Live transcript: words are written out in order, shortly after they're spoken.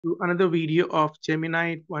To another video of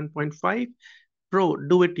Gemini 1.5 Pro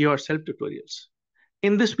do-it-yourself tutorials.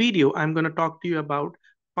 In this video, I'm going to talk to you about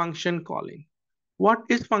function calling. What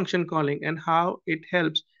is function calling and how it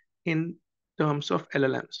helps in terms of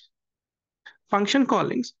LLMs? Function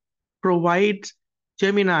callings provides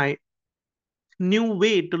Gemini new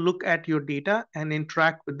way to look at your data and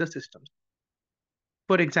interact with the systems.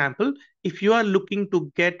 For example, if you are looking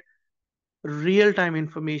to get real-time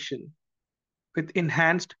information with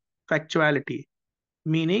enhanced factuality,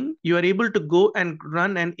 meaning you are able to go and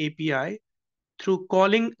run an API through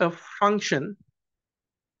calling a function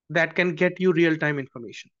that can get you real-time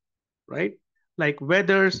information, right? Like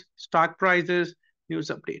weathers, stock prices, news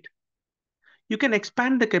update. You can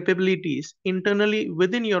expand the capabilities internally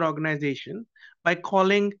within your organization by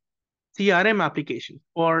calling CRM application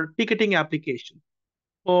or ticketing application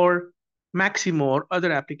or Maximo or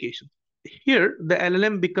other applications. Here, the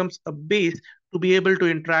LLM becomes a base to be able to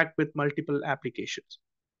interact with multiple applications.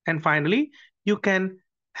 And finally, you can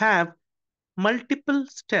have multiple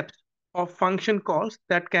steps of function calls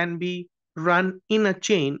that can be run in a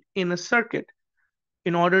chain, in a circuit,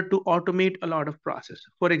 in order to automate a lot of process.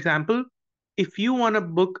 For example, if you want to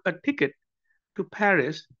book a ticket to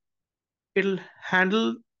Paris, it'll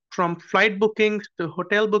handle from flight bookings to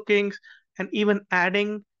hotel bookings and even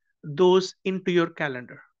adding those into your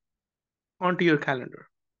calendar, onto your calendar.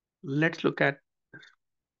 Let's look at this.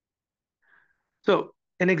 So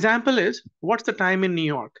an example is, what's the time in New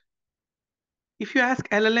York? If you ask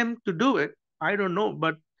LLM to do it, I don't know,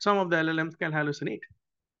 but some of the LLMs can hallucinate.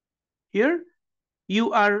 Here,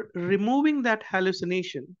 you are removing that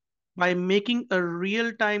hallucination by making a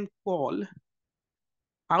real-time call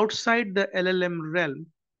outside the LLM realm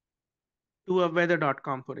to a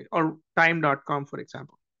weather.com or time.com, for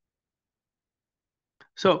example.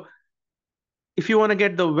 So if you want to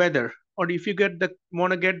get the weather, or if you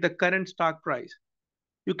want to get the current stock price,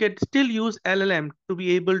 you can still use LLM to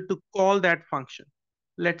be able to call that function.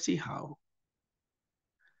 Let's see how.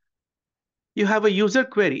 You have a user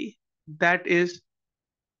query that is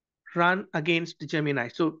run against Gemini.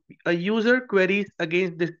 So a user queries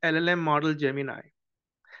against this LLM model Gemini.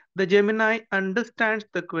 The Gemini understands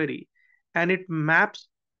the query and it maps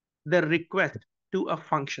the request to a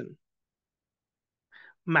function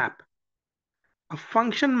map. A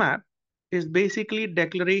function map is basically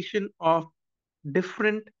declaration of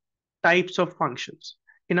different types of functions.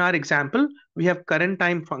 In our example, we have current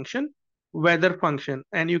time function, weather function,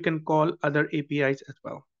 and you can call other APIs as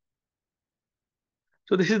well.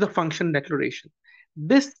 So this is the function declaration.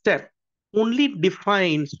 This step only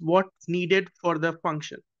defines what's needed for the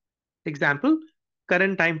function. Example,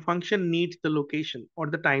 current time function needs the location or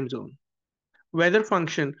the time zone. Weather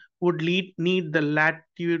function would need the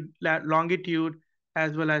latitude, longitude,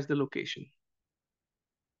 as well as the location.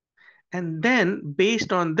 And then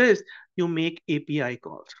based on this, you make API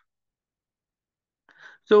calls.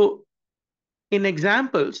 So in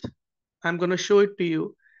examples, I'm going to show it to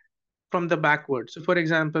you from the backwards. So for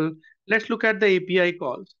example, let's look at the API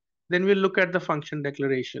calls. Then we'll look at the function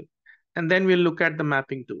declaration. And then we'll look at the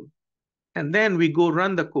mapping tool. And then we go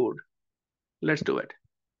run the code. Let's do it.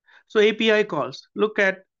 So API calls, look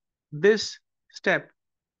at this step,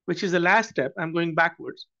 which is the last step. I'm going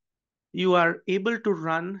backwards. You are able to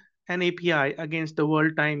run an API against the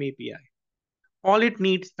world time API. All it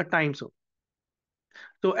needs a time zone.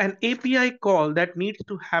 So an API call that needs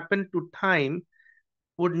to happen to time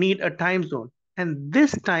would need a time zone. And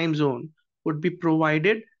this time zone would be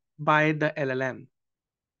provided by the LLM.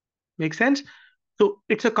 Make sense? So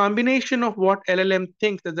it's a combination of what LLM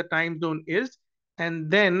thinks that the time zone is, and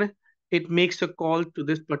then it makes a call to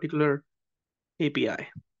this particular API.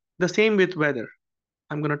 The same with weather.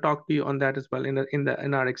 I'm going to talk to you on that as well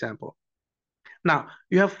in our example. Now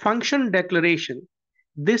you have function declaration.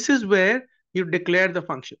 This is where you declare the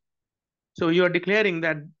function. So you are declaring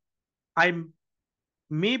that I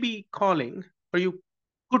may be calling, or you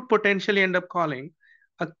could potentially end up calling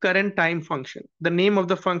a current time function. The name of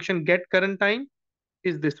the function get current time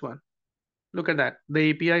is this one. Look at that. The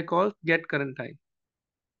API calls get current time.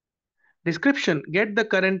 Description, get the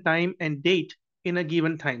current time and date in a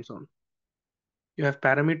given time zone. You have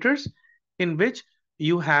parameters in which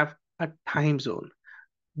you have a time zone.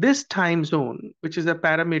 This time zone, which is a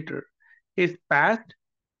parameter, is passed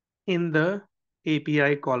in the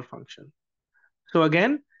API call function. So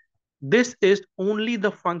again, this is only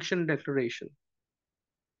the function declaration.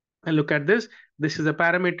 And look at this. This is a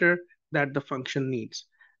parameter that the function needs.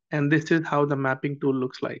 And this is how the mapping tool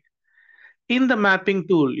looks like. In the mapping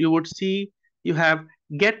tool, you would see you have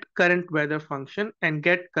get current weather function and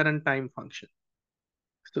get current time function.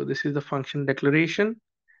 So this is the function declaration.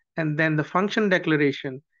 and then the function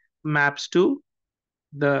declaration maps to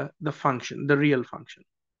the function, the real function.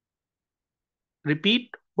 Repeat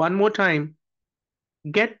one more time.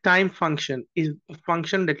 Get time function is a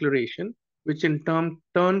function declaration, which in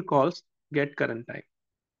turn calls get current time.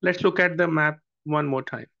 Let's look at the map one more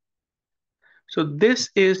time. So this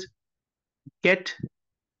is get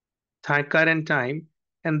current time,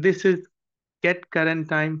 and this is get current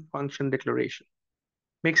time function declaration.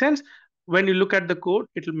 Make sense? When you look at the code,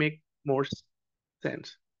 it will make more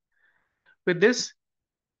sense. With this,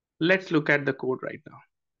 let's look at the code right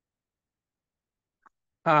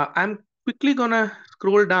now. I'm quickly gonna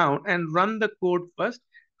scroll down and run the code first,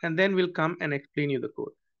 and then we'll come and explain you the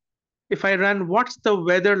code. If I run, what's the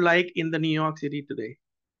weather like in the New York City today?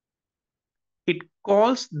 It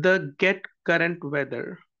calls the get current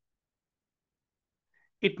weather.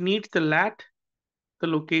 It needs the lat, the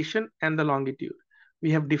location, and the longitude.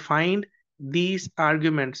 We have defined these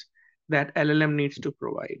arguments that LLM needs to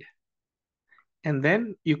provide. And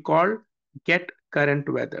then you call get current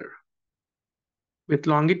weather. With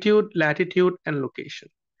longitude, latitude, and location,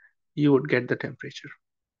 you would get the temperature.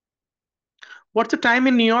 What's the time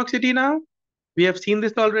in New York City now? We have seen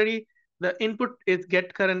this already. The input is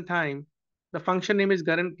get current time. The function name is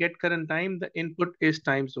get current time. The input is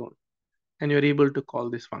time zone. And you're able to call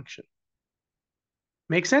this function.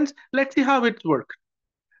 Make sense? Let's see how it works.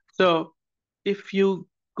 So if you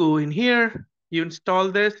go in here, you install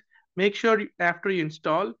this, make sure after you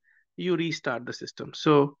install, you restart the system.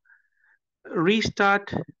 So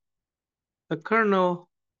restart the kernel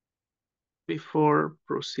before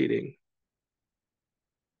proceeding.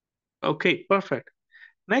 Okay, perfect.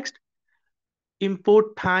 Next,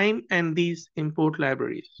 import time and these import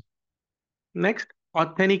libraries. Next,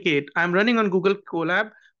 authenticate. I'm running on Google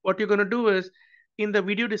Colab. What you're going to do is in the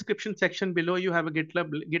video description section below, you have a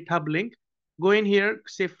GitHub link. Go in here,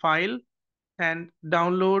 say file, and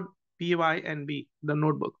download PYNB, the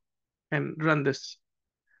notebook, and run this.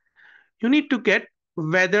 You need to get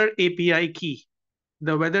weather API key.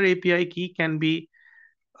 The weather API key can be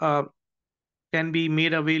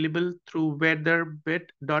made available through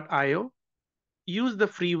weatherbit.io. Use the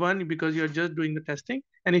free one because you're just doing the testing.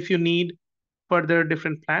 And if you need further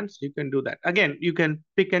different plans, you can do that. Again, you can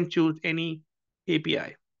pick and choose any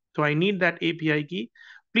API. So I need that API key.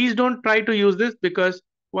 Please don't try to use this because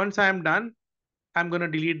once I'm done, I'm going to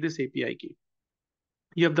delete this API key.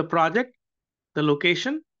 You have the project, the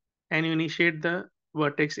location, and you initiate the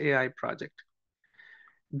Vertex AI project.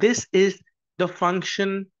 This is the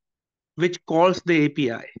function which calls the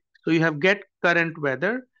API. So you have get current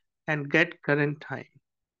weather and get current time.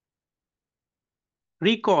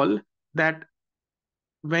 Recall that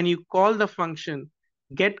when you call the function,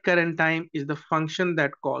 get current time is the function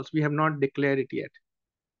that calls. We have not declared it yet.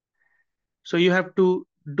 So you have to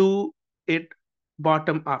do it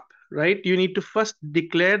bottom up, right? You need to first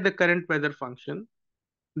declare the current weather function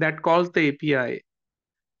that calls the API,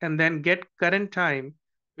 and then get current time,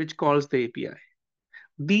 which calls the API.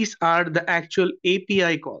 These are the actual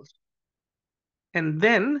API calls. And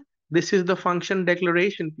then this is the function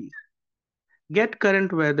declaration piece. Get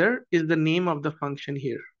current weather is the name of the function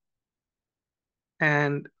here.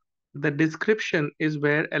 And the description is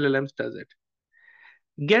where LLMs does it.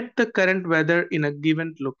 Get the current weather in a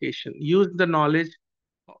given location. Use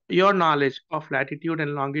your knowledge of latitude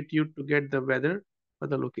and longitude to get the weather for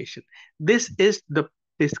the location. This is the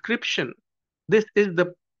description. This is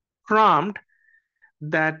the prompt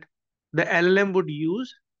that the LLM would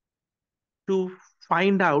use to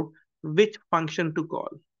find out which function to call.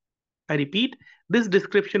 I repeat, this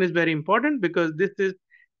description is very important because this is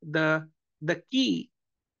the key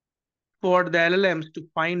for the LLMs to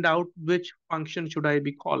find out which function should I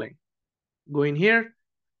be calling. Go in here,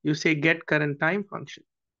 you say get current time function.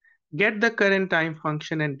 Get the current time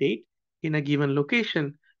function and date in a given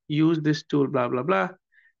location, use this tool, blah, blah, blah.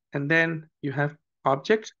 And then you have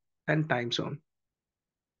objects and time zone.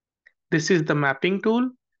 This is the mapping tool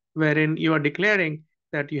wherein you are declaring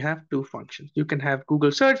that you have two functions. You can have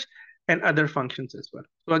Google search and other functions as well.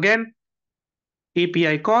 So again,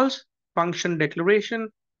 API calls, function declaration,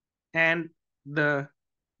 and the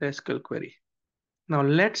SQL query. Now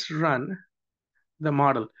let's run the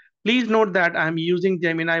model. Please note that I'm using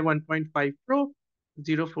Gemini 1.5 Pro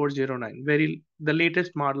 0409, the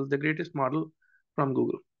latest model, the greatest model from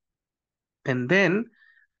Google. And then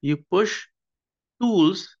you push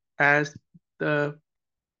tools as the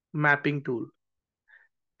mapping tool.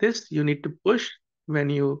 This you need to push when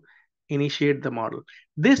you initiate the model.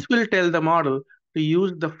 This will tell the model to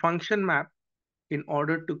use the function map in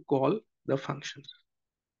order to call the functions.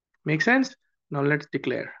 Make sense? Now let's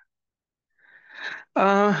declare.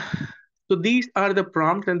 Uh, so these are the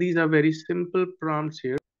prompts, and these are very simple prompts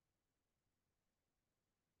here.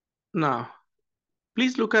 Now,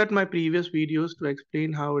 please look at my previous videos to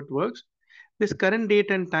explain how it works. This current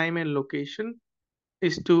date and time and location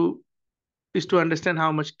is to understand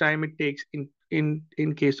how much time it takes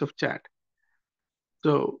in case of chat.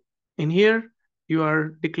 So in here, you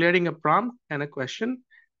are declaring a prompt and a question,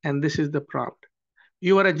 and this is the prompt.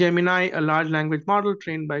 You are a Gemini, a large language model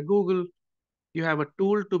trained by Google. You have a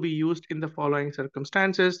tool to be used in the following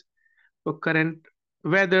circumstances. For current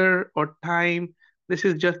weather or time, this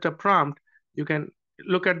is just a prompt. You can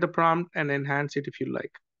look at the prompt and enhance it if you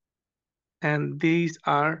like. And these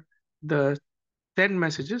are the send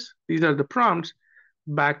messages. These are the prompts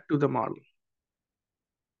back to the model.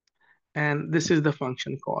 And this is the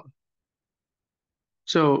function call.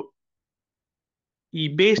 So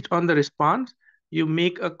based on the response, you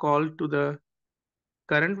make a call to the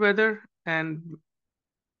current weather and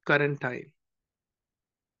current time.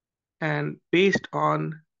 And based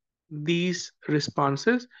on these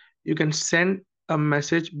responses, you can send a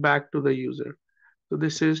message back to the user. So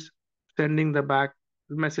this is sending the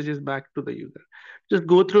messages back to the user. Just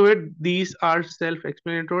go through it. These are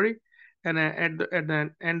self-explanatory, and at the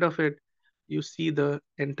end of it, you see the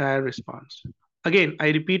entire response. Again, I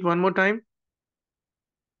repeat one more time.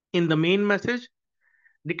 In the main message,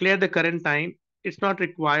 declare the current time. It's not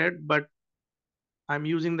required, but I'm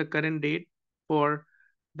using the current date for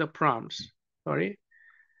the prompts. Sorry.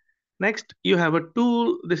 Next, you have a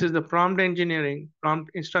tool. This is the prompt engineering, prompt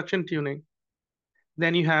instruction tuning.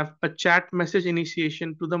 Then you have a chat message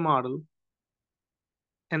initiation to the model.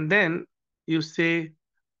 And then you say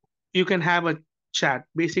you can have a chat.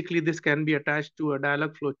 Basically, this can be attached to a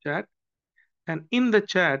dialog flow chat. And in the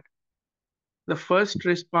chat, the first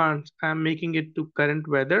response, I'm making it to current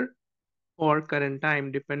weather or current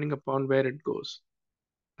time, depending upon where it goes.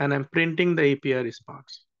 And I'm printing the API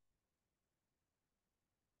response.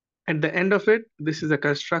 At the end of it, this is a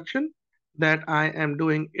construction that I am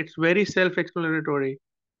doing. It's very self-explanatory.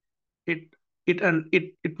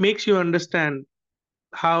 It makes you understand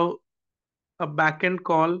how a backend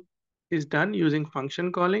call is done using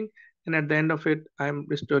function calling, and at the end of it, I'm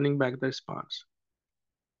returning back the response.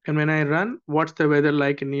 And when I run, what's the weather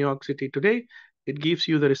like in New York City today? It gives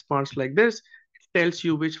you the response like this. It tells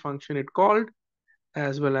you which function it called,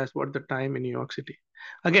 as well as what the time in New York City.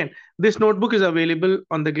 Again, this notebook is available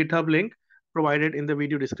on the GitHub link provided in the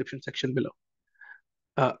video description section below.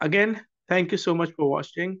 Again, thank you so much for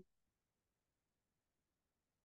watching.